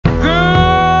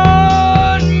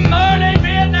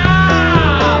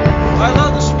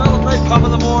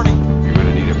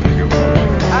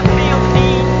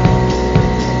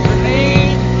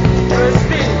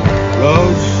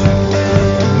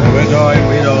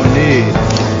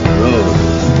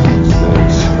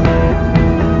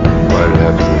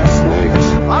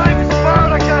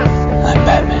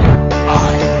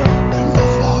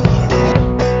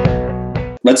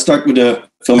let's start with the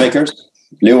filmmakers.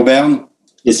 Léo Berne,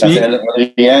 Raphaël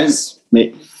Rodriguez.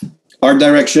 Me. Art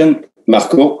direction,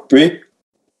 Marco. Puis,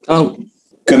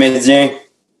 comédien,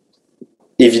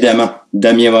 évidemment,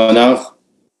 Damien Monard.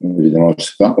 Évidemment, je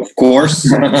sais pas. Of course.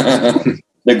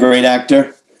 The great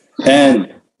actor. And,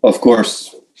 of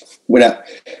course,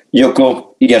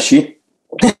 Yoko Higashi.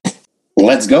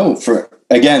 Let's go.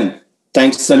 Again,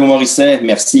 thanks Salou Morisset.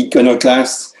 Merci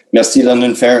Iconoclast. Merci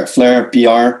London Flair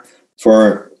PR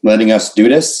for letting us do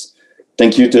this.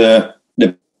 Thank you to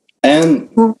the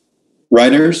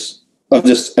writers of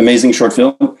this amazing short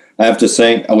film. I have to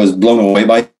say, I was blown away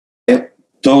by it.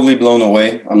 Totally blown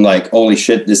away. I'm like, holy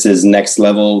shit, this is next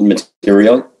level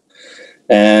material.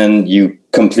 And you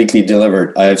completely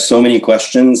delivered. I have so many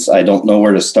questions. I don't know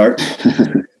where to start.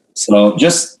 So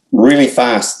just really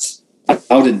fast,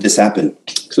 how did this happen?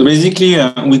 So basically,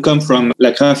 we come from,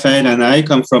 like Raphaël and I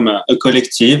come from a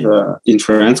collective in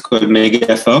France called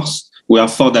Megaforce. We are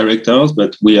 4 directors,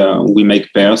 but we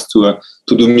make pairs to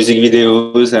do music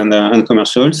videos and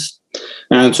commercials.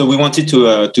 And so we wanted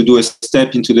to do a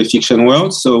step into the fiction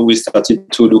world. So we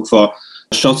started to look for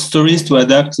short stories to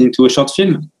adapt into a short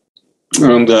film.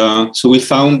 And so we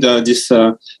found this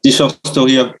short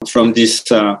story from this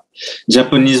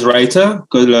Japanese writer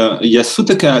called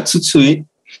Yasutaka Tsutsui.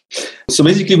 So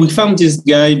basically, we found this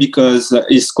guy because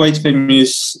he's quite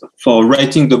famous for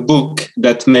writing the book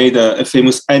that made a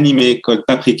famous anime called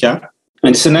Paprika.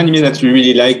 And it's an anime that we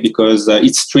really like because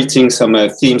it's treating some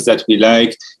themes that we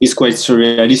like. It's quite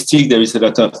surrealistic. There is a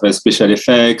lot of special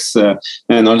effects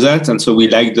and all that. And so we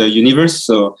like the universe.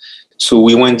 So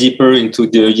we went deeper into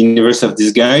the universe of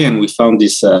this guy, and we found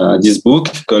this book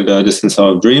called The Censor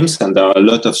of Dreams, and there are a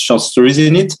lot of short stories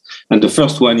in it. And the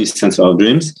first one is Censor of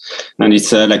Dreams, and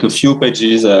it's like a few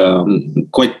pages,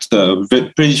 quite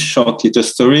pretty short little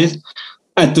stories.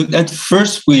 At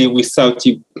first, we thought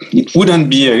it wouldn't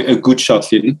be a good short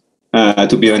film.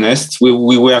 To be honest,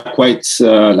 we were quite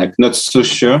not so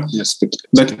sure. Yes,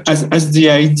 but as the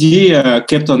idea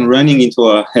kept on running into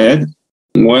our head,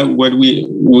 well,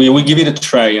 we give it a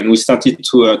try, and we started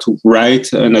to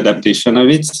write an adaptation of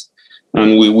it,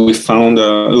 and we found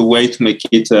a way to make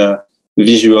it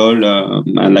visual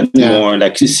and more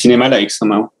like cinema-like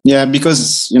somehow. Yeah,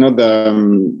 because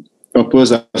the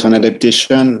purpose of an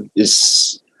adaptation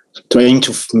is trying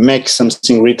to make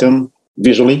something written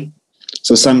visually.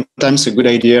 So sometimes a good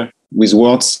idea with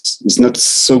words is not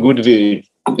so good.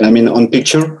 On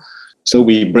picture. So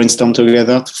we brainstorm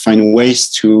together to find ways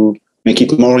to make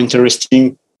it more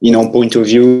interesting in our point of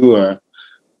view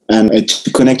and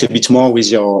to connect a bit more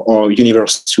with our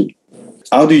universe too.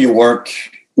 How do you work,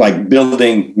 like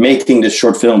making this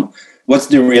short film? What's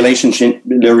the relationship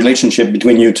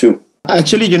between you two?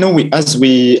 Actually, as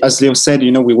Leo said,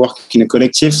 we work in a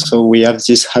collective, so we have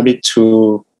this habit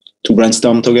to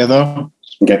brainstorm together.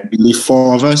 Okay. Only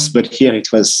 4 of us, but here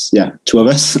it was 2 of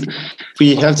us.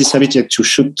 We have this habit to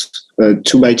shoot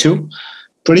 2 by 2.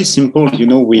 Pretty simple,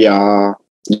 we are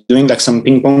doing like some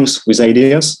ping pongs with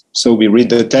ideas. So we read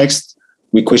the text,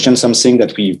 we question something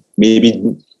that we maybe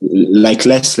like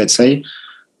less, let's say,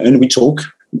 and we talk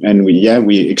and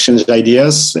we exchange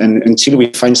ideas and until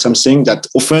we find something that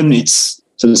often it's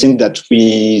something that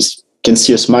we can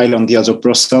see a smile on the other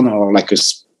person or like a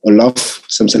laugh,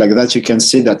 something like that. You can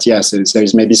see that, yes, there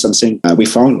is maybe something we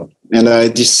found. And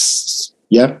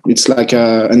it's like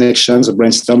an exchange, a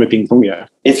brainstorm, a ping pong. Yeah.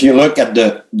 If you look at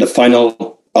the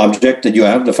final object that you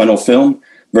have, the final film,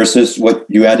 versus what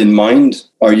you had in mind,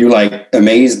 are you like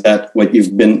amazed at what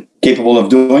you've been capable of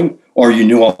doing, or you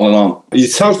knew all along?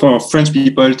 It's hard for French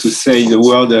people to say the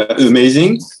word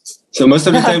amazing. So most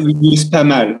of the time we use pas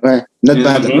mal. Right. Not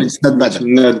bad. It's not bad.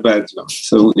 Not bad.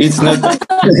 So it's not bad.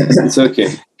 It's okay.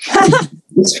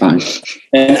 It's fine.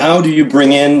 And how do you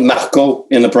bring in Marco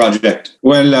in the project?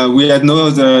 Well, we had no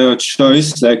other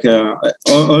choice. Like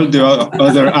all the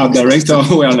other art directors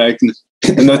were like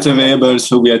not available,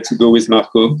 so we had to go with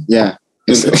Marco. Yeah.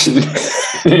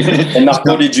 And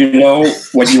Marco, did you know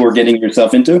what you were getting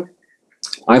yourself into?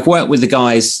 I've worked with the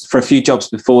guys for a few jobs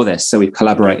before this, so we've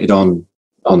collaborated on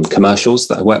commercials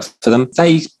that I worked for them.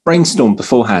 They brainstormed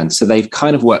beforehand, so they've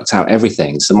kind of worked out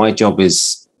everything. So my job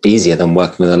is easier than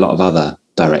working with a lot of other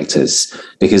directors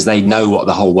because they know what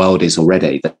the whole world is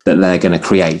already that they're going to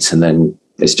create, and then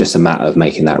it's just a matter of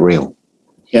making that real.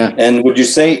 Yeah. And would you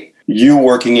say you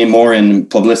working in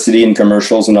publicity and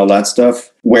commercials and all that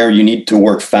stuff, where you need to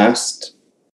work fast?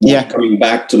 Yeah. Coming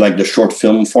back to like the short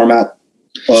film format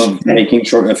of making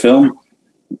a film?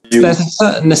 There's a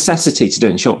certain necessity to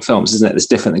doing short films, isn't it? That's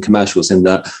different than commercials in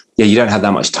that, you don't have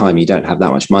that much time, you don't have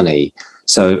that much money.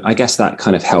 So I guess that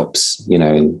kind of helps,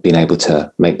 in being able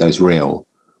to make those real.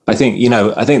 I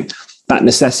think that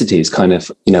necessity is kind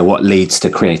of, what leads to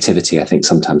creativity, I think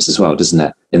sometimes as well, doesn't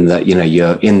it? In that,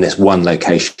 you're in this one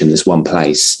location, this one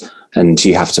place, and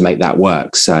you have to make that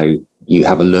work. So you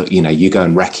have a look, you go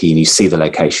and recce and you see the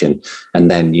location, and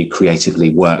then you creatively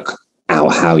work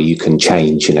out how you can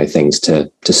change, things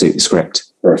to suit the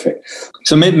script. Perfect.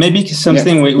 So maybe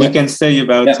something we can say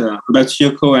about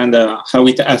Yoko and how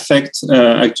it affects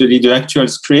actually the actual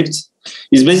script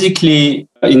is basically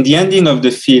in the ending of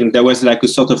the film, there was like a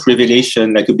sort of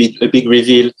revelation, like a big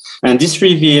reveal. And this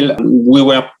reveal, we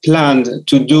were planned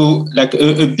to do like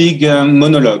a big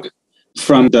monologue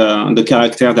from the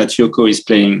character that Yoko is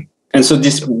playing. And so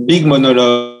this big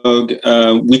monologue,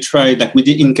 we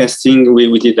did in casting,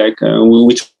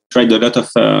 we tried a lot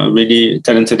of really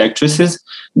talented actresses,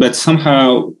 but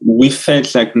somehow we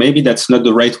felt like maybe that's not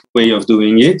the right way of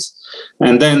doing it.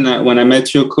 And then when I met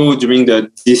Yoko during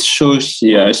this show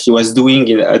she was doing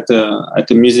at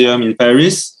a museum in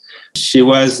Paris, she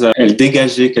was elle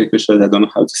dégageait quelque chose. I don't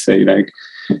know how to say, like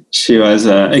she was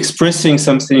expressing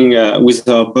something with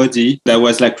her body that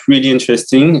was like really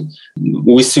interesting.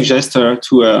 We suggest her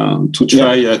to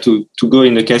try to go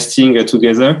in the casting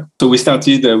together. So we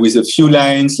started with a few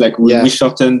lines, like we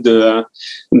shortened the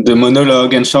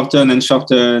monologue and shortened.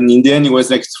 In the end, it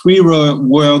was like 3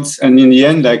 words, and in the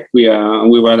end, like we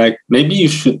were like, maybe you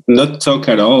should not talk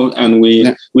at all, and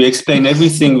we explain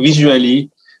everything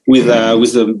visually. With a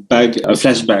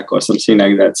flashback or something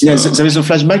like that. So. Yes, there is a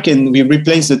flashback, and we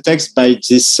replace the text by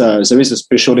this. There is a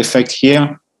special effect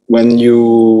here. When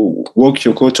you walk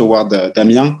Yoko toward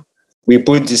Damien, we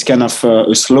put this kind of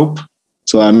a slope.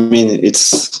 So I mean,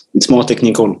 it's more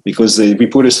technical because we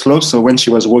put a slope. So when she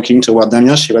was walking toward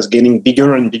Damien, she was getting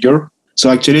bigger and bigger.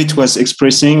 So actually, it was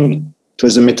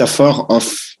a metaphor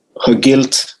of her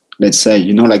guilt. Let's say,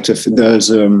 like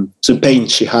the pain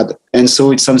she had. And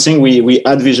so it's something we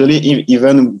add visually,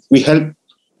 even we help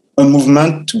a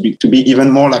movement to be even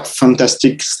more like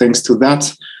fantastic thanks to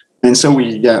that. And so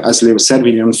as Leo said, we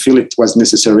didn't feel it was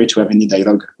necessary to have any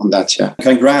dialogue on that. Yeah.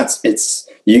 Congrats. It's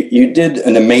you did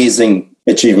an amazing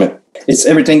achievement. It's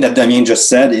everything that Damien just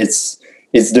said. It's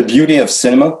the beauty of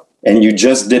cinema, and you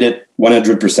just did it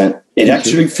 100%. It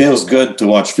actually feels good to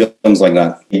watch films like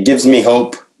that. It gives me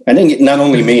hope. I think not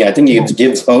only me, I think it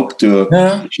gives hope to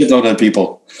shit other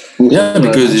people. Yeah,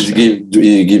 because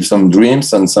it gives some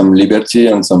dreams and some liberty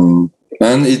and it's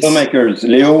filmmakers.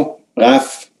 Leo,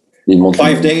 Raph,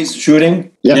 5 days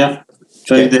shooting. Yeah.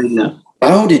 5 days. Yeah.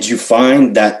 How did you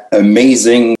find that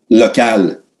amazing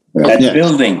locale, that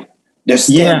building? The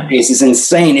staircase is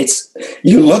insane.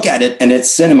 You look at it and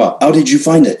it's cinema. How did you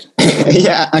find it?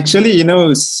 Yeah, actually,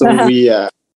 so we.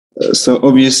 So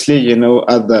obviously,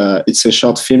 it's a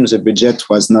short film. The budget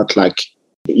was not like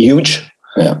huge.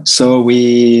 Yeah. So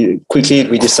we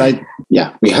decided,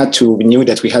 we knew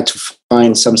that we had to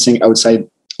find something outside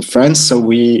of France. So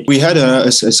we had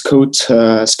a scout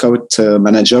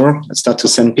manager that started to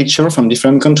send pictures from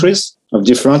different countries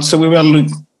So we were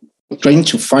trying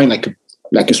to find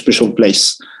like a special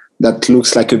place that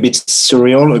looks like a bit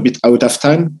surreal, a bit out of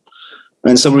time.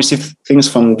 And so we received things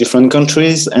from different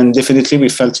countries, and definitely we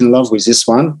fell in love with this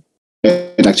one.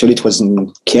 And actually it was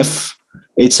in Kiev.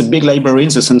 It's a big library in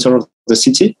the center of the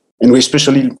city. And we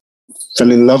especially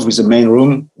fell in love with the main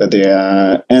room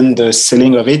and the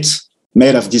ceiling of it,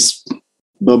 made of this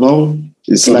bubble.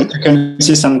 It's like you can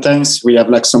see sometimes we have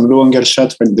like some low angle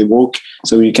shot when they walk,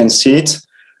 so you can see it.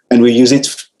 And we use it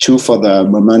too for the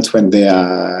moment when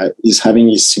he's having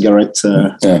his cigarette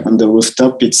on the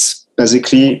rooftop. It's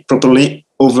basically properly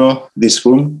over this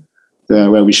room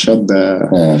where we shot where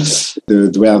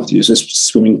the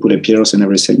swimming pool appears and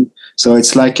everything. So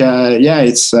it's like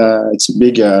it's a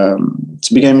big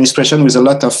administration with a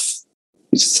lot of.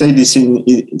 It's still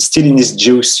in its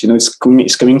juice. It's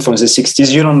coming from the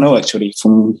 60s. You don't know actually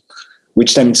from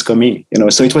which time it's coming.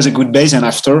 So it was a good base, and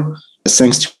after,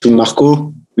 thanks to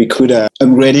Marco, we could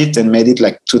upgrade it and made it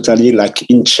like totally like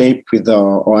in shape with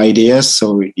our ideas.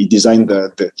 So he designed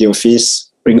the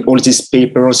office, bring all these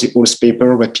papers, the old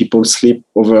paper where people sleep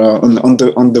over on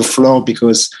the floor,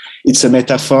 because it's a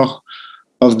metaphor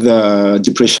of the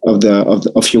depression of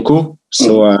Yoko.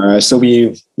 So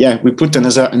we put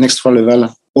an extra level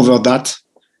over that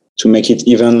to make it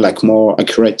even like more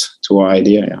accurate to our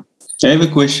idea. Yeah. I have a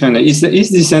question. Is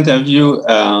this interview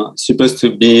supposed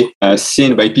to be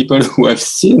seen by people who have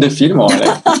seen the film, or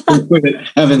like people that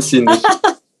haven't seen the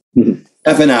film?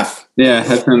 Half and half. Yeah,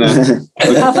 half and half.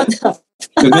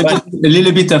 So maybe a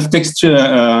little bit of texture,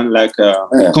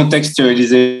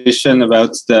 contextualization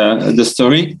about the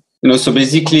story. So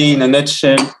basically, in a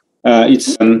nutshell,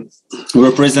 It's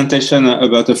representation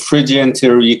about a Freudian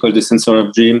theory called the Censor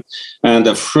of Dreams. And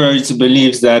Freud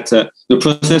believes that the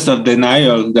process of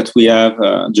denial that we have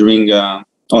during our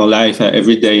life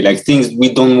every day, like things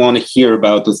we don't want to hear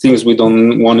about, the things we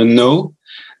don't want to know,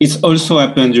 it's also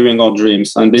happened during our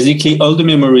dreams. And basically all the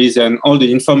memories and all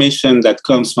the information that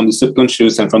comes from the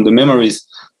subconscious and from the memories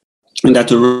and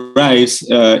that arrives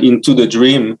into the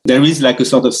dream, there is like a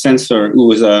sort of censor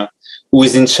who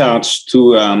is in charge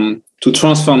to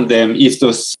transform them if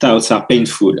those thoughts are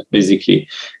painful, basically.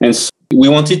 And so we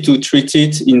wanted to treat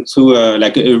it into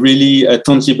like a really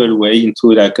tangible way,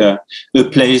 into like a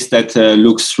place that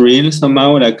looks real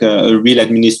somehow, like a real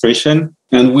administration.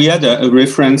 And we had a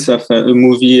reference of a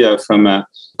movie from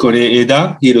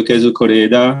Koreeda, Hirokazu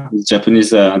Koreeda, the Japanese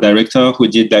director who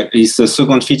did like his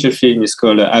second feature film is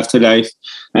called Afterlife,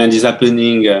 and is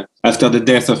happening after the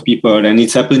death of people, and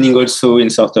it's happening also in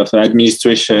sort of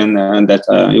administration, and that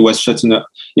it was shot in a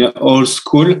old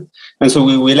school, and so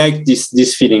we like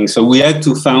this feeling. So we had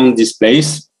to found this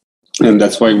place, and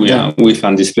that's why we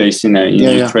found this place in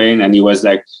Ukraine, and it was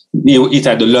like it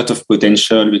had a lot of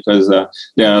potential because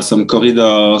there are some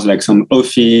corridors, like some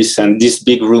office, and this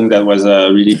big room that was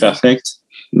really perfect.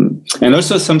 And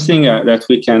also something that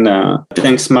we can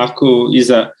thanks Marco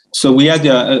is so we had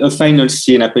a final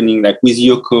scene happening like with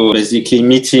Yoko basically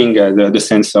meeting the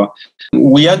censor.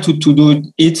 We had to do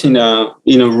it in a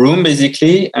room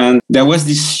basically, and there was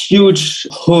this huge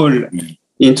hall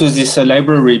into this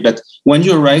library, but when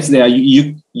you arrive there,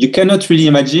 you cannot really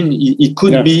imagine it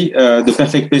could be the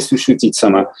perfect place to shoot it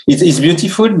somehow. It's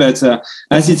beautiful, but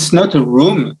as it's not a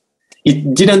room,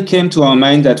 it didn't came to our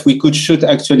mind that we could shoot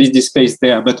actually this space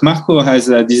there. But Marco has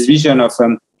this vision of,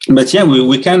 but yeah,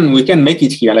 we can make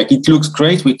it here. Like it looks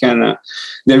great. We can.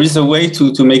 There is a way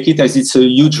to make it as it's a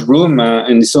huge room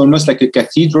and it's almost like a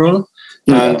cathedral,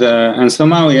 and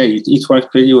somehow it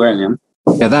worked pretty well. Yeah.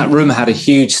 Yeah, that room had a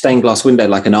huge stained glass window,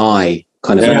 like an eye,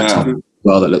 kind of at the top.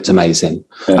 Well, that looked amazing.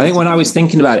 Yeah. I think when I was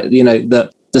thinking about it,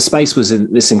 the space was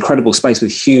in this incredible space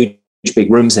with huge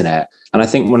big rooms in it. And I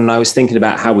think when I was thinking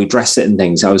about how we dress it and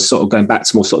things, I was sort of going back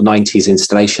to more sort of 90s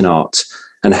installation art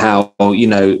and how, we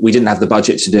didn't have the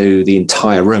budget to do the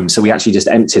entire room. So we actually just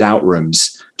emptied out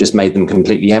rooms, just made them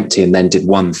completely empty and then did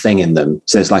one thing in them.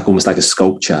 So it's like almost like a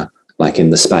sculpture, like in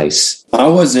the space.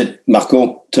 How was it,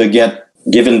 Marco, to get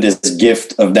given this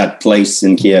gift of that place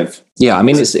in Kiev? Yeah, I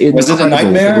mean, was it a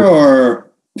nightmare or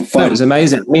fun? No, it was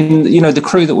amazing. I mean, the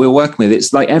crew that we were working with,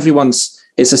 it's like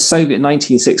it's a Soviet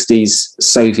 1960s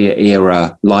Soviet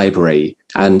era library,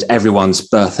 and everyone's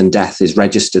birth and death is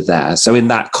registered there. So in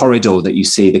that corridor that you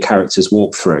see the characters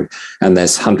walk through, and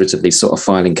there's hundreds of these sort of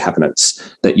filing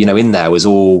cabinets that, in there was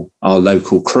all our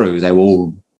local crew. They were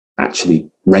all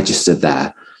actually registered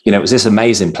there. It was this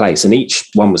amazing place, and each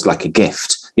one was like a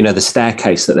gift. The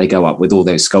staircase that they go up with all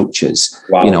those sculptures.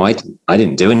 Wow. I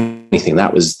didn't do anything.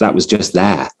 That was just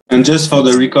there. And just for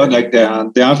the record, like there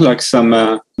are like some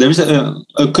there is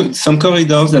some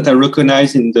corridors that are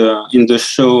recognized in the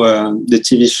show, the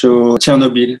TV show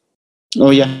Chernobyl. Oh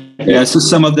yeah. Yeah. So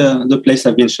some of the places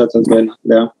have been shot as well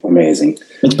there. Amazing.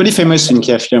 It's pretty famous in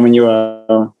Kiev. When you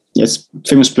are, yes,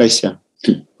 famous place. Yeah.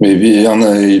 Maybe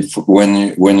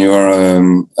when you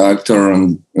are actor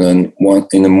and in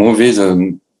a movie,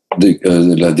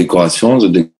 la décoration,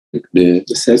 the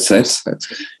sets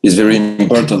is very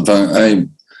important.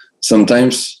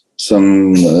 Sometimes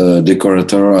some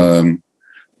decorator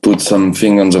put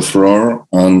something on the floor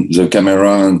and the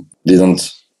camera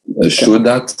didn't shoot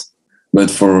that. But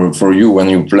for you, when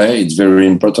you play, it's very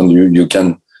important. You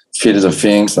can feel the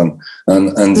things and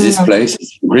this place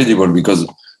is incredible because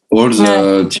all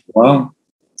the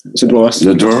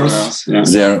doors,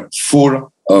 they're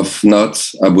full of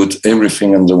notes about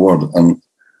everything in the world, and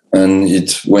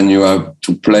it's when you have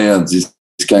to play at this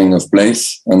kind of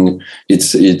place, and it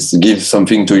gives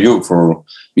something to you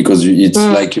because it's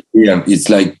like real, it's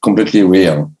like completely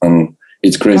real, and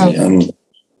it's crazy, and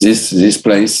this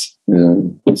place.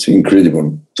 It's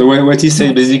incredible. So what he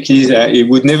said basically is that he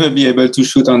would never be able to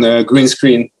shoot on a green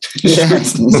screen. Yeah,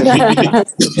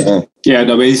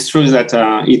 no, but it's true that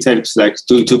it helps like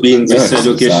to be in this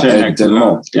location.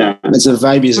 But the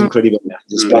vibe is incredible.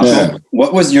 Yeah.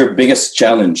 What was your biggest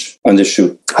challenge on the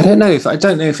shoot? I don't know if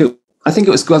it. I think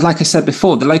it was, like I said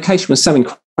before, the location was so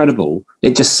incredible.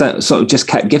 It just sort of just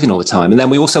kept giving all the time. And then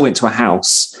we also went to a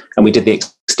house and we did the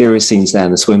exterior scenes there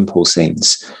and the swimming pool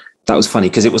scenes. That was funny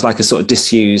because it was like a sort of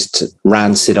disused,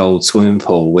 rancid old swimming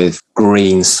pool with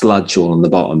green sludge all on the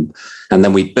bottom. And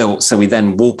then we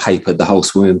then wallpapered the whole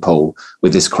swimming pool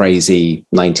with this crazy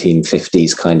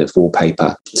 1950s kind of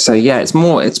wallpaper. So yeah, it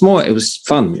was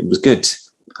fun. It was good.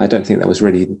 I don't think there was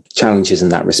really challenges in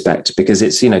that respect, because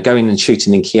it's, going and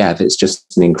shooting in Kiev, it's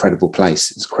just an incredible place.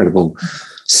 It's an incredible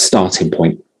starting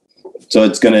point. So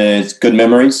it's good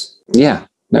memories? Yeah,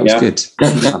 that was good.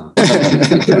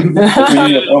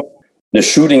 The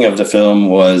shooting of the film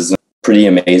was pretty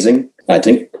amazing. I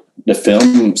think the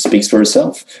film speaks for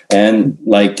itself. And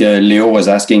like Leo was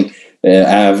asking,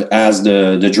 has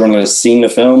the journalist seen the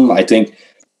film? I think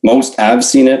most have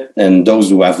seen it, and those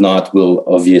who have not will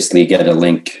obviously get a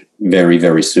link very,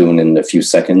 very soon, in a few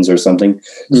seconds or something.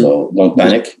 So don't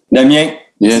panic. Damien?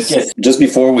 Yes. Just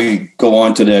before we go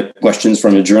on to the questions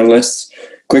from the journalists,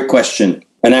 quick question.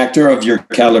 An actor of your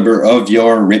caliber, of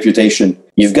your reputation,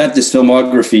 you've got this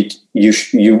filmography.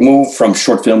 You move from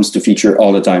short films to feature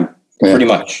all the time, pretty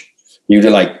much. You do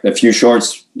like a few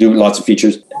shorts, do lots of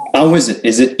features. How is it?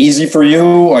 Is it easy for you?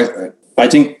 Or I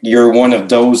think you're one of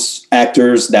those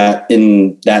actors that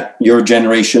in that your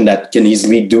generation that can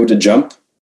easily do the jump.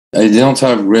 I don't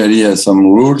have really some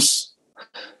rules.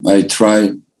 I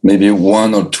try maybe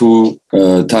 1 or 2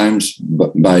 times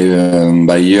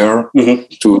by year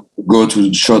to go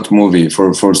to short movie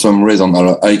for some reason.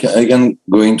 I can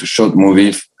go into short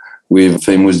movie with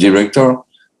famous director,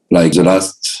 like the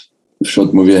last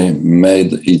short movie I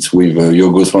made, it's with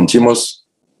Yorgos Lanthimos,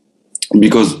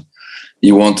 because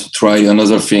he want to try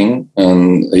another thing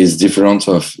and it's different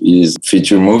of his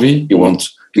feature movie. He want to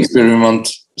experiment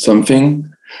something,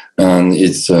 and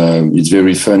it's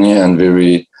very funny and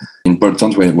very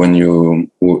important when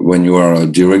you are a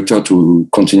director to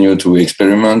continue to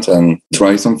experiment and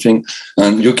try something.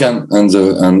 And you can, and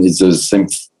it's the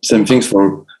same things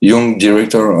for young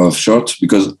director of short,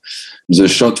 because the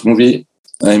short movie,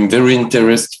 I'm very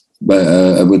interested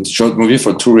about short movie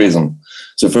for 2 reasons.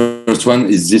 The first one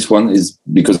is this one is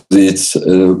because it's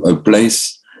a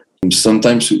place.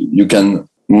 Sometimes you can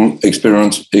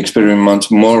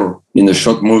experiment more in a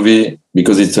short movie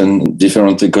because it's a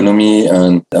different economy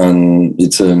and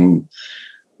it's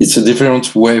a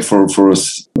different way for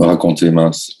us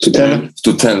to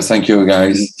tell. Thank you,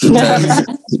 guys. To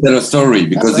tell a story,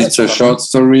 because it's a short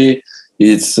story.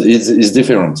 It's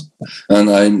different, and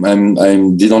I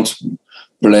didn't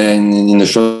play in a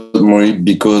short movie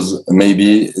because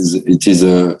maybe it is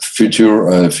a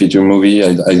future movie.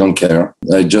 I don't care.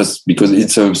 I just, because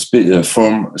it's a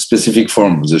specific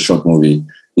form, the short movie.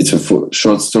 It's a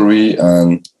short story,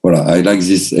 and voilà, I like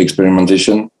this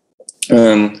experimentation.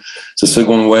 And the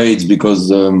second way, it's because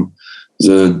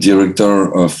the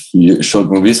director of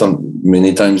short movies,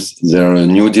 many times they're a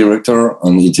new director,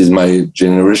 and it is my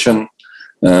generation,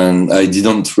 and I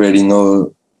didn't really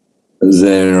know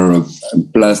their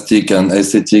plastic and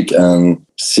aesthetic and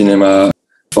cinema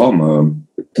form.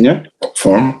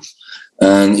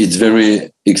 And it's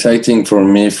very exciting for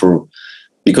me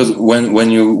because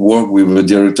when you work with a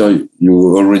director,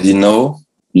 you already know,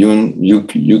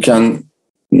 you can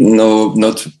know,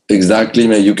 not exactly,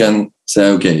 but you can say,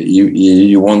 okay,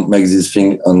 you won't make this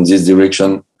thing on this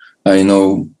direction. I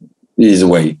know his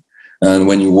way. And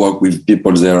when you work with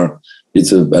people there,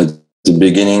 it's at the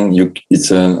beginning,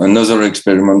 it's another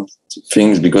experiment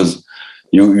things, because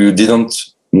you didn't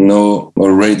know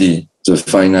already the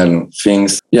final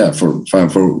things. Yeah, for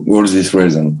all this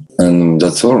reason. And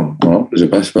that's all. No? I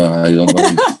don't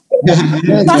know.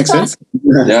 Yeah, it makes sense.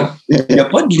 Yeah. Il n'y a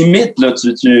pas de limite, là.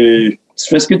 Tu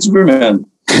fais ce que tu veux, man.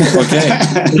 OK.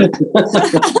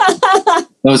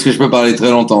 Non, parce que je peux parler très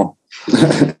longtemps.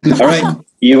 All right.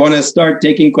 You want to start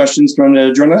taking questions from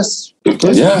the journalists?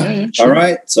 Yeah. Sure. All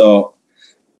right. So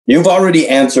you've already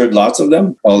answered lots of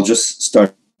them. I'll just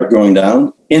start going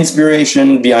down.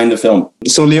 Inspiration behind the film.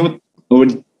 So Leo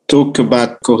would talk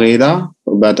about Correda,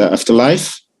 about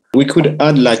Afterlife. We could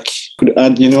add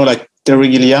Terry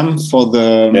Gilliam for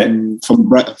the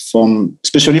from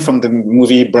especially from the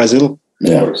movie Brazil.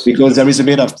 Yeah. Because there is a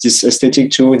bit of this aesthetic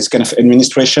too, this kind of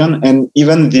administration, and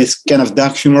even this kind of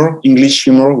dark humor, English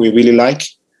humor, we really like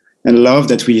and love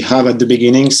that we have at the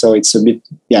beginning. So it's a bit,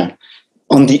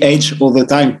 on the edge all the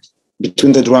time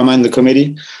between the drama and the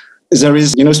comedy. There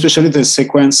is, especially the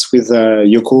sequence with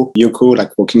Yoko,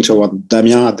 like walking toward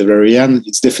Damien at the very end.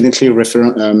 It's definitely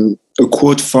a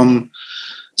quote from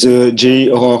the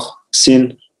J-horror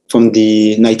scene from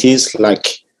the 90s,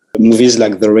 like movies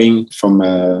like The Ring from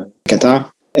Qatar.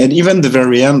 And even the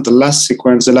very end, the last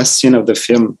sequence, the last scene of the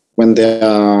film, when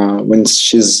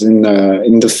she's in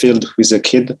the field with a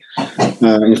kid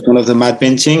in front of the mad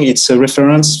painting, it's a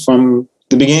reference from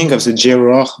the beginning of the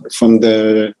J-horror from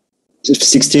the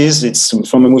 60s. It's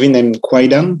from a movie named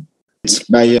Kwaidan. It's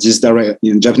by this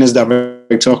Japanese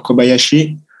director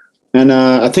Kobayashi. And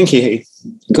I think he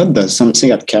got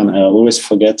something at Cannes. I always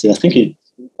forget. I think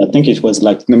I think it was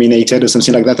like nominated or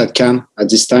something like that at Cannes at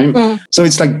this time. So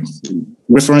it's like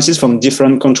references from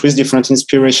different countries, different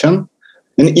inspiration.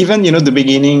 And even, the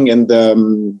beginning and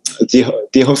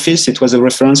the Office, it was a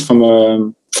reference from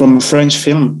a French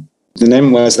film. The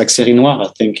name was like Série Noire, I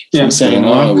think. Yeah, Série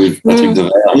Noire with Patrick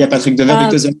Devers. Yeah, Patrick Devers,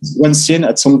 because there's one scene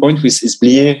at some point with his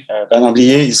Blier, Bernard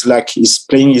Blier is like, he's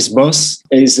playing his boss.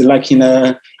 He's like in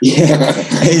a,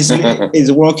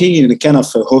 he's working in a kind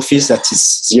of office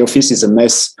the office is a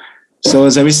mess. So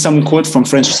there is some quote from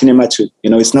French cinema too.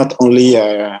 It's not only,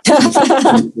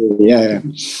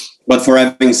 But for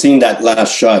having seen that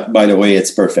last shot, by the way,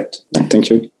 it's perfect. Thank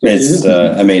you. It's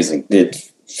amazing. It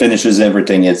finishes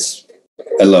everything.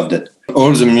 I loved it.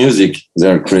 All the music,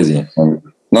 they're crazy.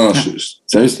 No,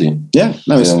 seriously. Yeah,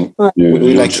 no,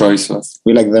 we like choice.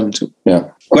 We like them too. Yeah.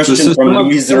 Question from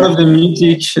Louise. Some of the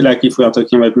music, like if we are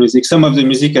talking about music, some of the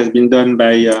music has been done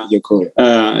by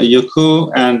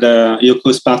Yoko and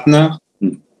Yoko's partner,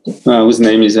 whose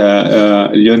name is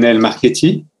Lionel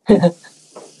Marchetti.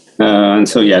 And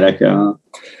so,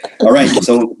 All right.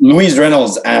 So Louise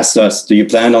Reynolds asked us, do you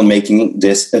plan on making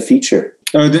this a feature?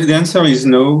 The answer is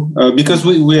no, because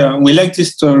we like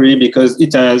this story because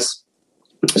it has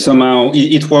somehow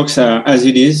it works as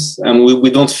it is, and we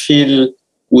don't feel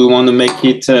we want to make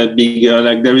it bigger.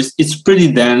 Like it's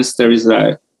pretty dense. There is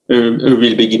a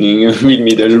real beginning, a real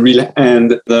middle, a real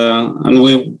end, and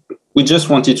we just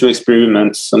wanted to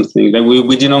experiment something. Like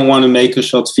we didn't want to make a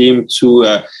short film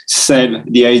to sell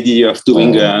the idea of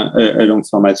doing a long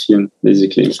format film,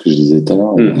 basically. Ce que je disais tout à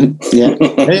l'heure. Yeah.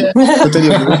 Totally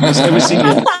agree.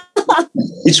 Everything.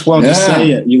 Each word you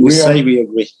say, we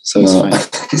agree. So it's fine.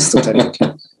 It's totally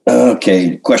okay.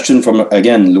 Okay. Question from,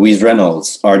 again, Louise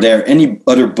Reynolds. Are there any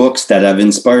other books that have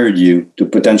inspired you to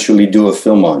potentially do a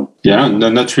film on? Yeah, no,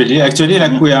 not really. Actually,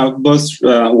 we are both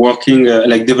working,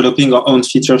 developing our own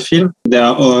feature film. They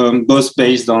are both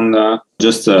based on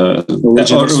just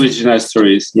original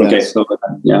stories. Yeah. Okay, so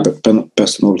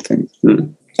Personal thing.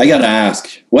 I gotta ask,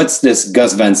 what's this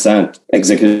Gus Van Sant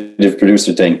executive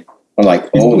producer thing? I'm like,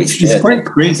 holy shit. It's quite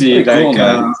crazy.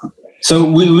 Cool, so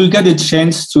we got a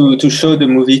chance to show the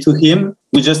movie to him.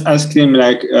 We just asked him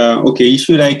okay, if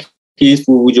you like it,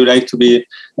 would you like to be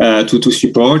to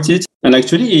support it? And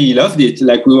actually, he loved it.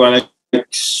 We were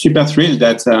super thrilled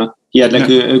that he had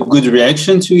a good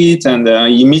reaction to it, and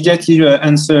he immediately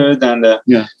answered, and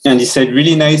he said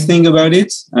really nice thing about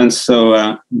it. And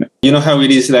so you know how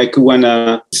it is,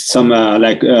 when some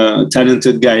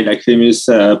talented guy, famous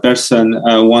person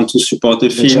want to support a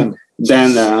film,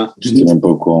 then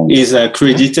is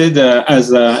credited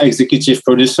as executive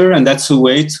producer, and that's a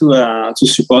way to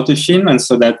support a film. And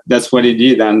so that's what he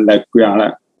did, and we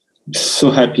are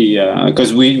so happy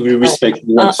because we respect it.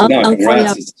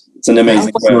 It's an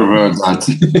amazing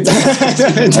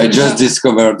I just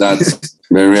discovered that.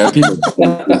 Very happy.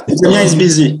 Yeah, he's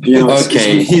busy.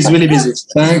 Okay. He's really busy.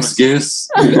 Thanks, Gus.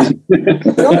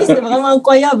 Non, c'est vraiment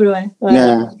incroyable, ouais.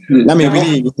 Yeah. No,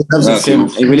 he loves the film.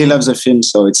 He really loves the film,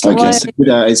 so it's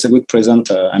it's a good present.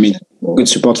 Good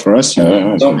support for us.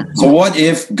 So what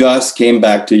if Gus came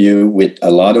back to you with a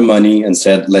lot of money and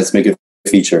said, let's make a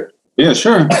feature? Yeah,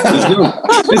 sure. Let's go.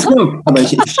 Let's go. But if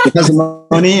he has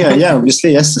money,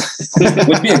 obviously, yes. It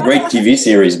would be a great TV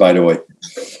series, by the way.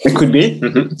 It could be.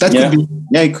 Mm-hmm. That could be.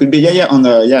 Yeah, it could be. Yeah, on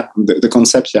the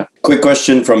concept. Yeah. Quick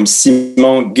question from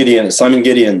Simon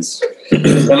Gideons.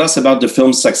 Tell us about the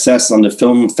film's success on the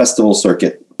film festival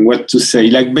circuit. What to say?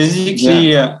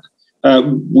 Basically,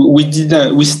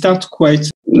 we start quite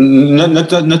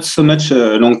not so much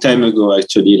a long time ago.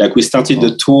 Actually, we started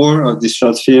the tour of this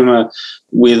short film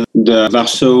with the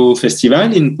Warsaw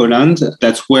Festival in Poland.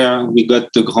 That's where we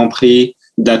got the Grand Prix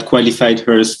that qualified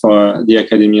us for the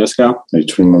Academy Oscar.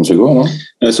 3 months ago, no?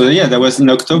 That was in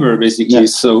October, basically. Yeah.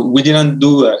 So we didn't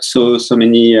do so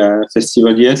many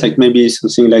festivals yet, maybe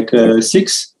something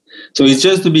 6. So it's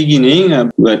just the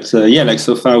beginning. But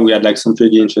so far we had some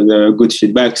pretty good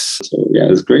feedbacks. So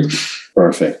it's great.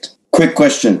 Perfect. Quick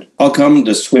question. How come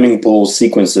the swimming pool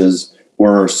sequences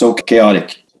were so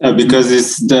chaotic? Because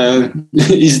it's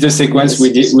the sequence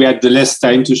we had the less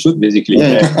time to shoot, basically.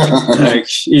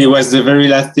 It was the very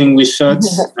last thing we shot,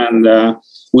 and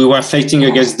we were fighting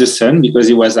against the sun because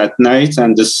it was at night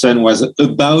and the sun was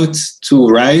about to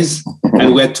rise,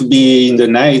 and we had to be in the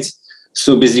night.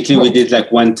 So basically, we did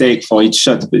one take for each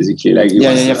shot, basically.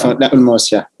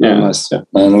 Almost.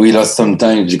 And we lost some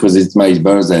time because it's my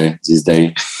birthday this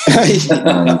day. I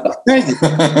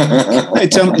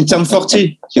turned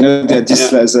 40.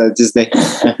 This day.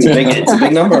 It's a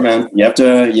big number, man. You have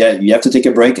to take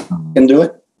a break and do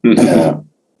it. Mm-hmm.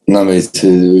 No, but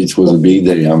it was a big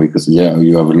day, because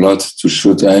you have a lot to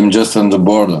shoot. I'm just on the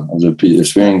border of the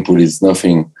swimming pool. It's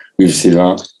nothing with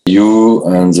Sylvain. You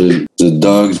and the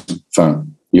dogs,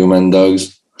 human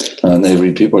dogs, and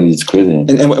every people. It's crazy.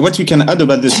 And what we can add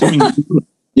about the swimming pool,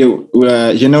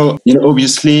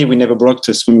 obviously we never broke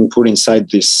the swimming pool inside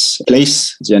this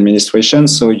place, the administration.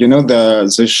 So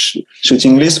the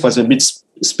shooting list was a bit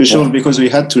special because we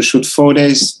had to shoot 4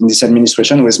 days in this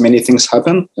administration where many things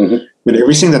happen. Mm-hmm. But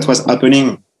everything that was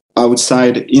happening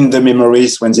outside in the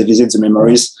memories when they visit the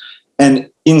memories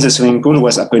and in the swimming pool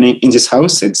was happening in this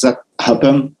house. That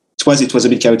happened. It was a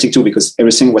bit chaotic too because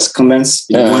everything was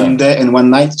condensed in one day and one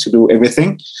night to do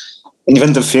everything. And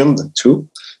even the field too,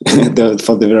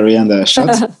 for the very end shot.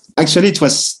 Actually, it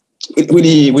was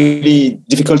really, really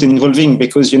difficult and involving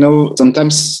because,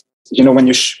 sometimes when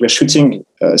you were shooting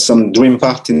some dream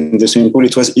part in the swimming pool,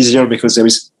 it was easier because there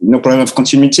is no problem of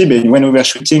continuity. But when we were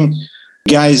shooting,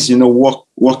 guys,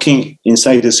 working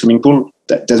inside the swimming pool,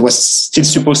 that was still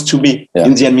supposed to be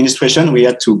in the administration. We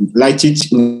had to light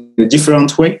it in a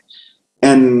different way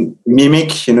and mimic,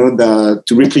 to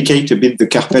replicate a bit the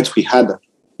carpet we had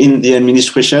in the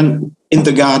administration, in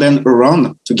the garden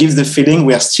around, to give the feeling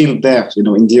we are still there,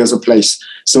 in the other place.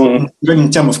 So even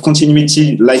in terms of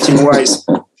continuity, lighting-wise,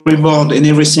 storyboard and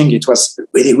everything, it was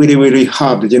really, really, really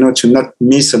hard, to not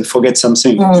miss and forget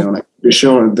something. Be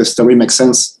sure the story makes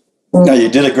sense. Yeah, you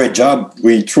did a great job.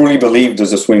 We truly believe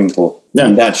there's a swimming pool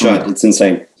in that shot. It's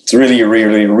insane. It's really,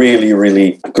 really, really,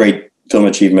 really great film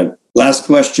achievement. Last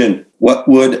question. What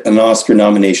would an Oscar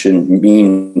nomination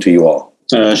mean to you all?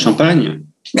 Champagne.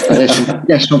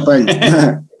 Yeah, champagne.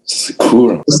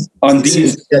 Cool. On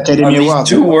these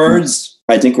 2 words,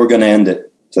 I think we're going to end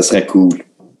it. Ça serait cool.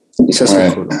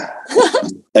 Cool.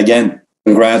 Again,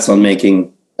 congrats on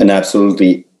making an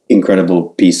absolutely incredible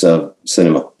piece of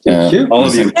cinema. Thank you. All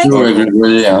of you.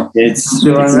 Everybody, It's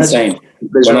insane.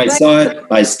 When I saw it,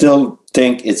 I still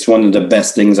think it's one of the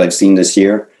best things I've seen this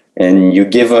year. And you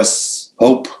give us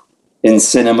hope in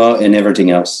cinema and everything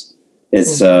else.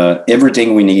 It's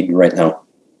everything we need right now.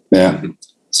 Yeah.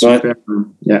 So,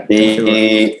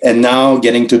 and now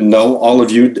getting to know all of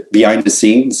you behind the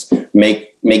scenes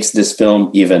makes this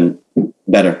film even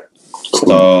better. Cool.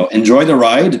 So enjoy the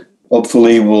ride.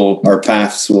 Hopefully our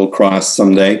paths will cross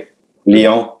someday.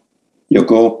 Lyon,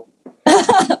 Yoko,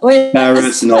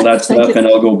 Paris and all that stuff. And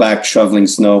I'll go back shoveling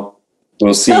snow.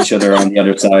 We'll see each other on the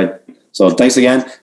other side. So thanks again.